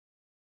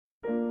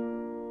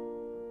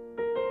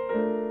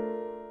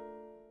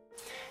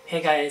Hey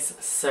guys,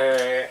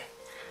 so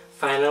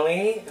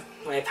finally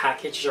my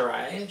package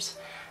arrived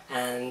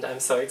and I'm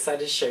so excited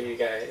to show you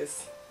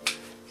guys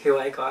who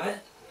I got.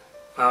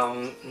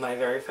 My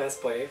very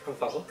first boy from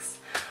Volks.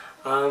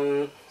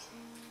 I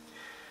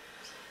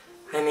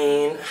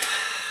mean,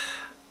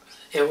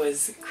 it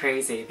was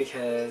crazy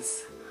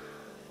because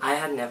I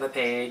had never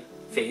paid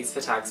fees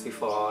for tax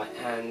before,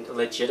 and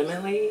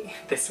legitimately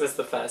this was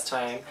the first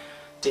time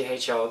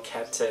DHL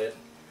kept it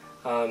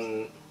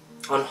on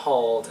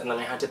hold, and then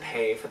I had to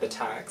pay for the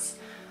tax,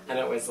 and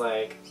it was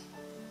like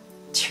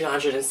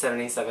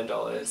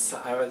 $277.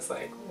 So I was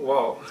like,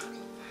 whoa,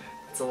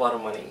 that's a lot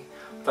of money.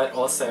 But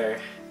also,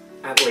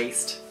 at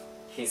least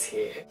he's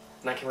here.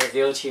 And I can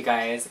reveal to you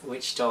guys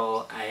which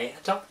doll I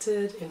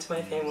adopted into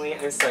my family.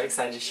 I'm so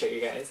excited to show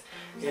you guys.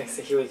 Okay,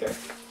 so here we go.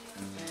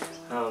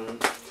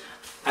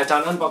 I've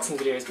done unboxing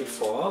videos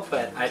before,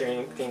 but I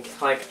don't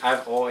think, like,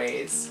 I've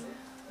always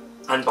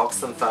unboxed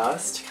them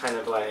first, kind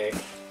of like,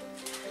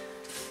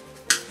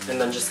 and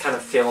then just kind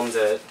of filmed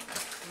it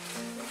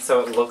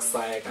so it looks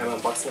like I'm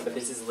unboxing it, but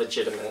this is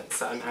legitimate.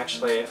 So I'm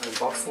actually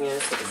unboxing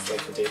it, so this is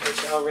like the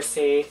DHL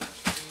receipt,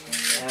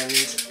 and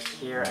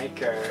here I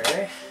go.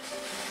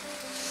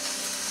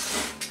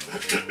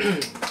 Okay,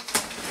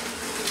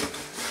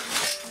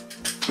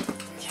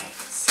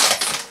 so,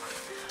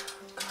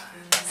 God,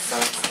 so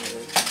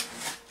excited.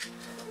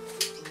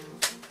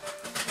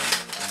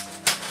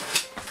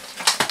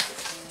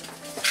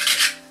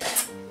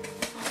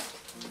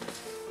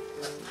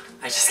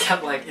 I just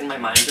kept like, in my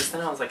mind just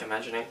then I was like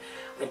imagining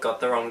I got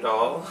the wrong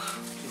doll,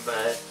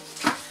 but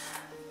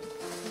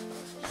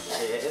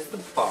here is the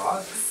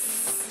box,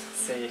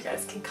 so you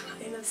guys can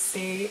kind of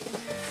see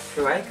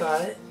who I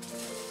got.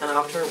 And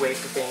after a week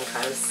of being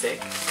kind of sick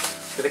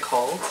with a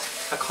cold,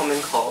 a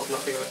common cold,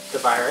 not the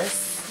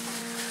virus,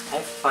 I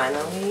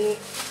finally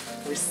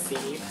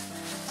received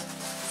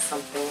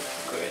something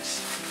good.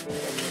 So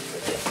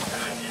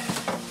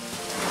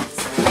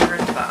here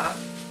is that,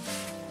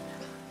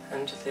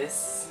 and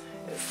this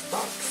is the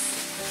box.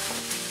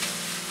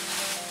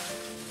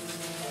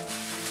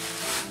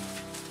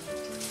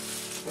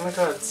 Oh my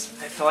god,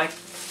 I feel like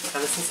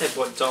ever since I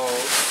bought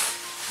dolls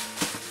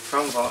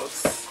from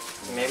Volks,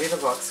 maybe the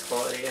box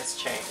quality has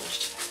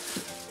changed,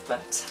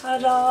 but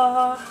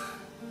ta-da!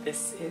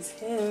 This is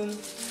him,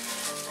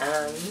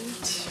 and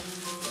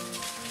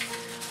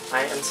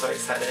I am so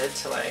excited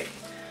to like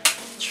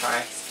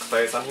try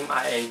clothes on him.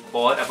 I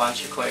bought a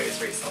bunch of clothes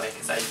recently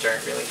because I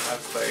don't really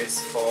have clothes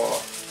for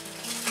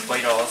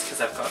boy dolls because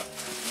I've got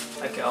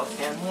a girl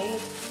family.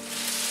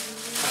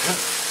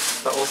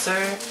 But also,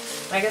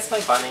 I guess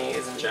my bunny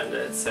isn't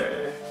gendered,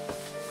 so.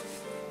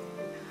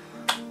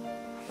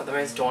 But the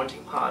most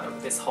daunting part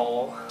of this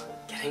whole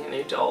getting a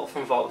new doll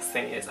from Volks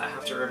thing is I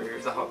have to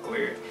remove the hot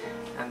glue,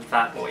 and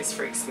that always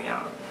freaks me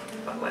out.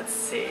 But let's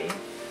see.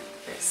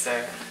 Okay,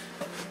 so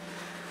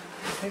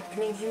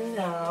opening him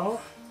now.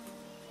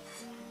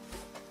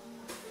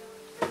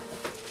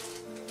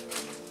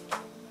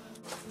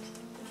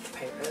 The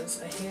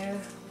papers are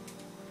here.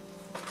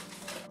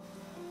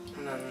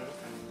 And then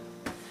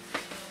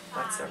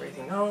that's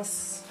everything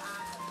else.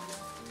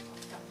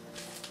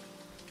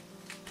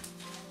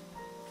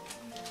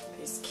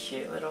 These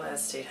cute little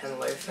SD hen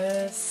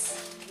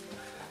loafers.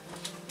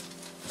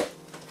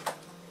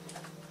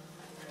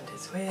 And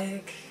his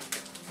wig.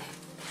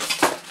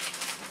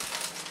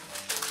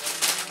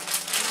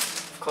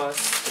 Of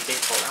course, the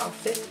default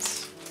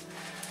outfit.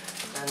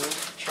 And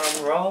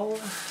drum roll.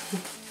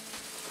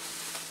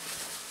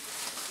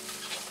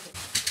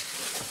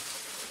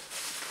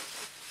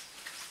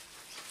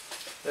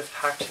 They've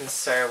packed him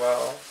so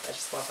well. I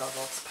just love how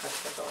Volks pack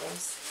their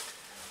dolls.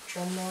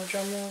 Drum roll,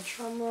 drum roll,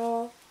 drum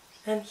roll.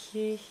 And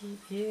here he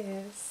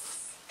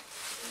is.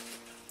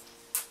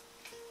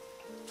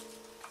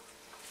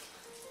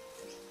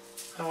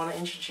 I want to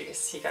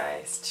introduce you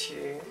guys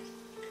to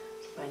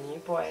my new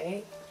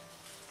boy.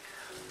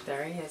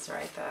 There he is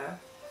right there.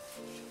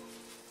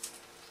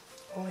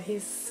 Oh,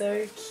 he's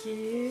so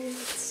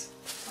cute.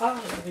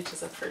 Oh, let me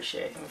just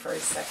appreciate him for a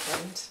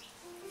second.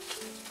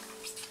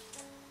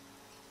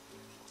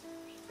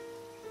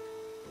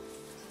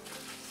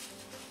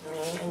 Me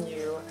and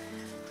you,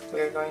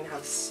 we're going to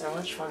have so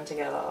much fun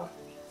together.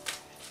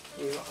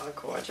 You are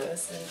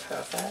gorgeous and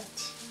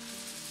perfect.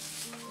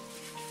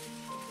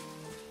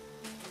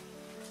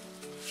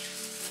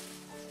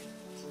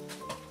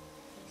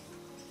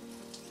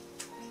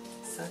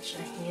 Such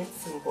a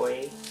handsome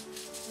boy.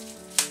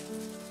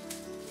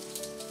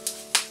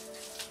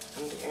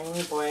 I'm the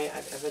only boy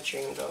I've ever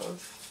dreamed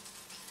of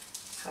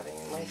having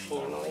in my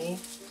family.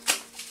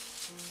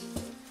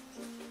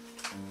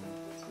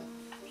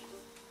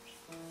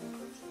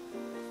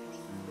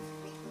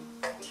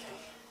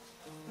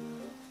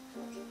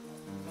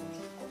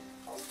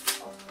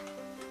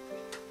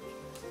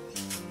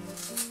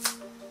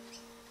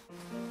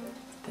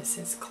 This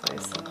is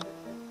close up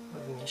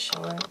of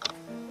Michele.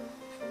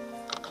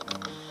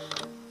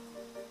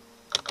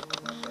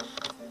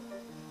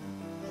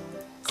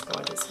 It's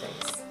gorgeous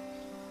face.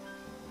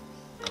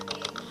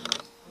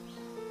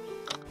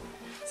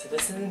 So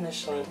this is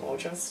Michelin All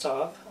Dressed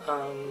Up.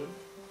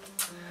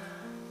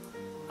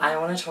 I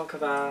want to talk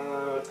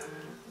about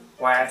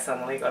why I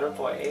suddenly got a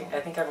boy. I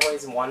think I've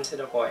always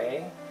wanted a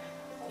boy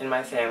in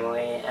my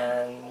family,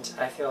 and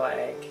I feel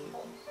like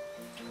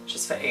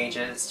just for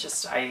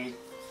ages, I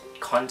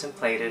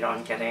contemplated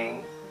on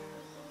getting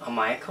a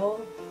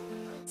Michael.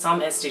 Some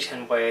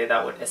SD10 boy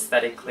that would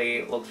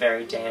aesthetically look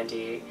very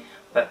dandy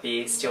but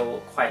be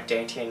still quite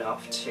dainty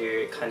enough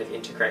to kind of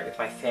integrate with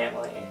my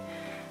family.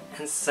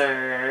 And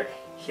so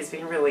he's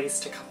been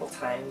released a couple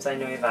times, I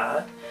know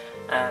that,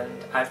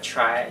 and I've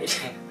tried.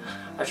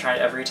 I've tried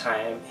every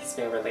time he's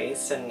been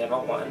released and never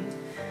won.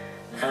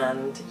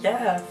 And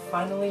yeah,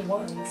 finally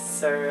won,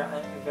 so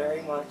I'm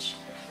very much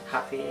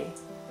happy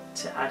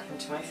to add him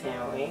to my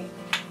family.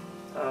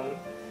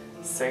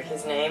 So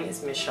his name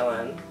is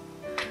Michelin.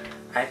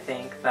 I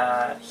think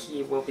that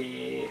he will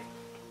be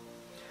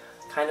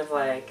kind of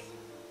like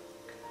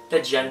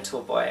the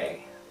gentle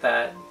boy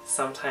that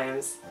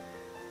sometimes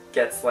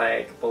gets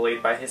like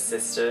bullied by his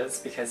sisters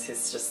because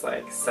he's just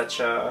like such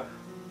a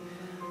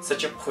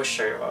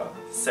pushover.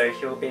 So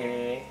he'll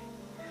be,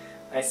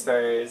 I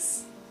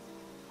suppose,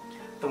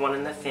 the one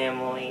in the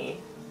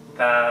family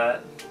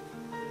that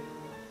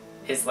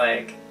is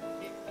like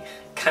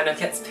kind of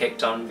gets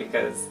picked on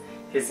because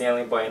he's the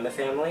only boy in the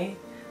family,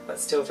 but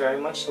still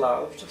very much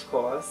loved, of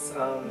course.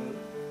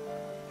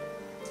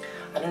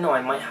 I don't know,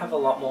 I might have a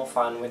lot more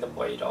fun with a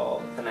boy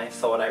doll than I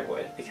thought I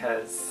would,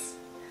 because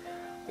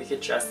we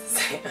could dress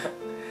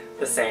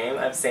the same.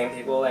 I've seen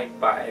people like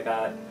buy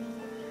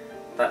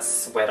that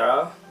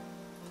sweater.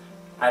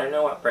 I don't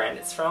know what brand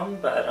it's from,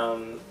 but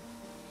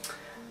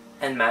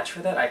and match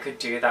with it. I could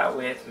do that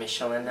with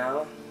Michelin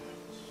now.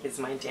 He's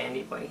my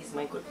dandy boy, he's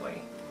my good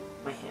boy,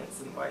 my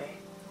handsome boy.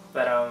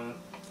 But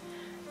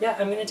yeah,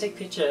 I'm gonna take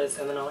pictures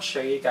and then I'll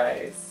show you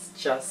guys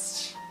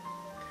just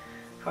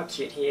how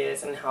cute he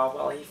is and how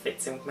well he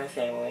fits in with my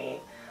family.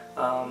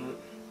 I'm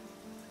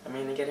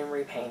gonna get him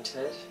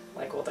repainted,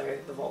 like, although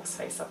the Volks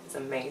face-up is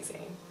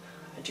amazing.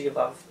 I do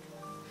love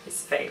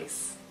his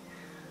face.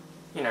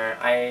 You know,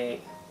 I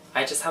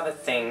just have a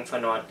thing for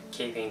not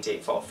keeping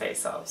default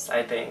face-ups.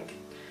 I think,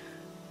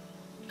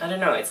 I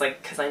don't know, it's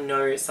like because I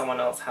know someone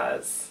else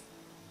has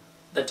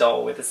the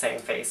doll with the same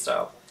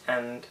face-up,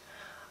 and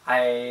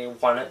I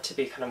want it to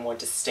be kind of more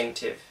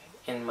distinctive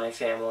in my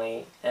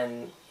family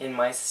and in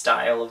my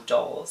style of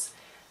dolls.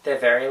 They're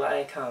very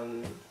like,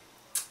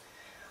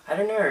 I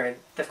don't know,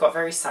 they've got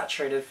very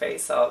saturated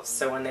face-ups,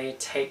 so when they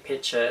take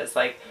pictures,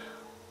 like,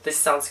 this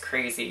sounds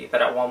crazy,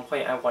 but at one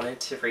point I wanted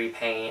to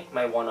repaint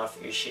my one-off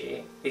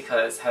Ushi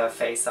because her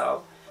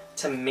face-up,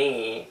 to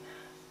me,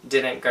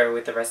 didn't go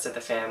with the rest of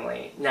the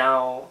family.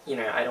 Now, you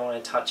know, I don't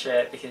want to touch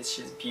it because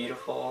she's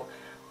beautiful,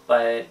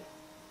 but,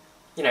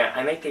 you know,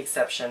 I make the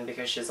exception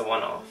because she's a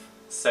one-off.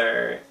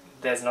 So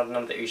there's not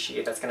another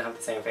Ushi that's going to have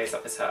the same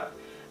face-up as her,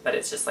 but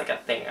it's just like a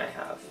thing I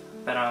have.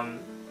 But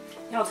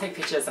yeah, I'll take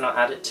pictures and I'll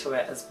add it to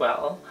it as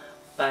well.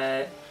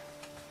 But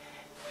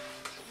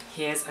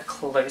here's a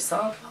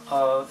close-up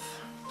of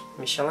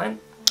Michelin.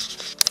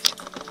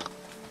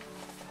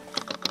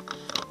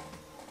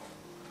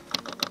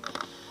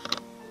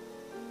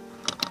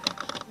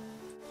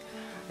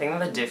 I think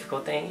that the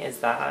difficult thing is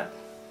that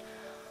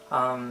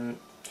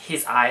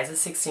his eyes are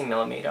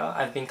 16mm.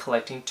 I've been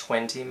collecting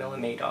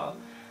 20mm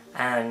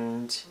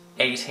and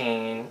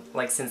 18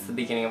 like since the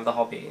beginning of the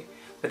hobby,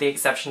 with the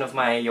exception of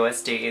my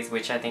USDs,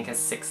 which I think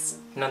is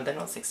no, they're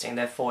not 16,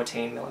 they're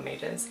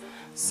 14mm.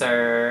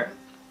 So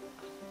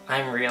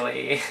I'm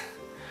really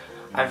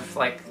I've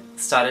like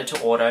started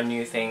to order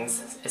new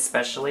things,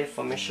 especially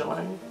for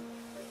Michelin.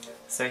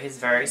 So he's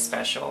very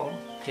special.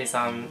 He's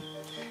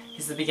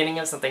the beginning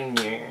of something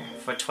new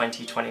for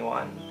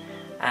 2021,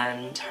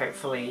 and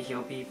hopefully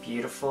he'll be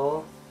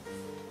beautiful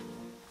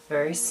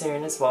very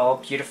soon as well.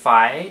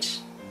 Beautified.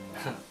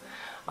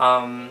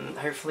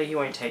 Hopefully he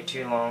won't take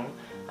too long.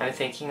 I'm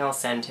thinking I'll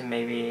send him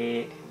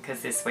maybe,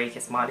 because this week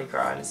is Mardi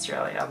Gras in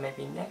Australia,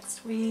 maybe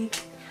next week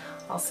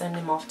I'll send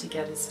him off to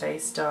get his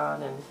face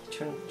done, and it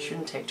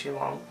shouldn't take too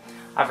long.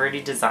 I've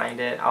already designed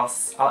it. I'll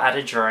add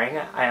a drawing.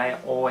 I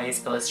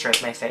always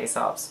illustrate my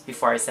face-ups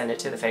before I send it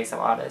to the face-up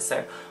artist,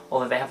 so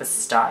although they have a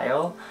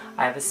style,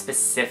 I have a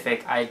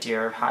specific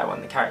idea of how I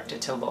want the character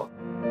to look.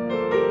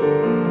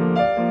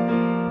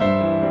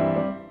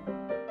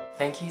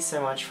 Thank you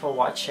so much for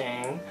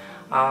watching.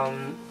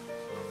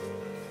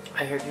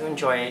 I hope you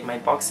enjoyed my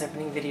box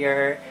opening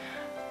video.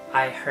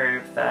 I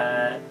hope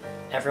that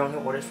everyone who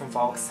ordered from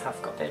Volks have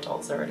got their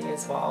dolls already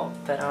as well.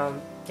 But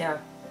yeah,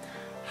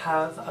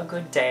 have a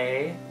good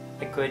day,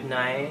 a good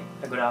night,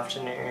 a good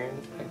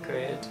afternoon, a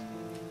good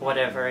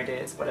whatever it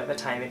is, whatever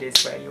time it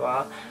is where you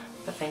are.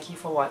 But thank you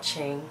for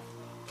watching.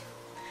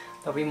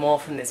 There'll be more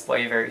from this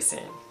boy very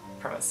soon,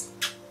 promise.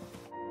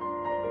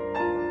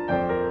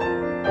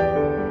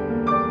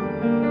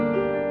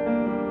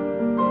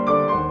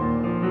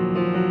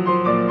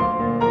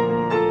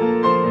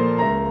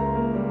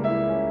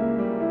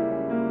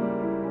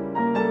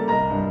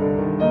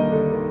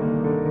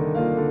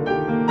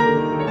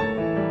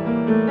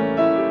 Thank you.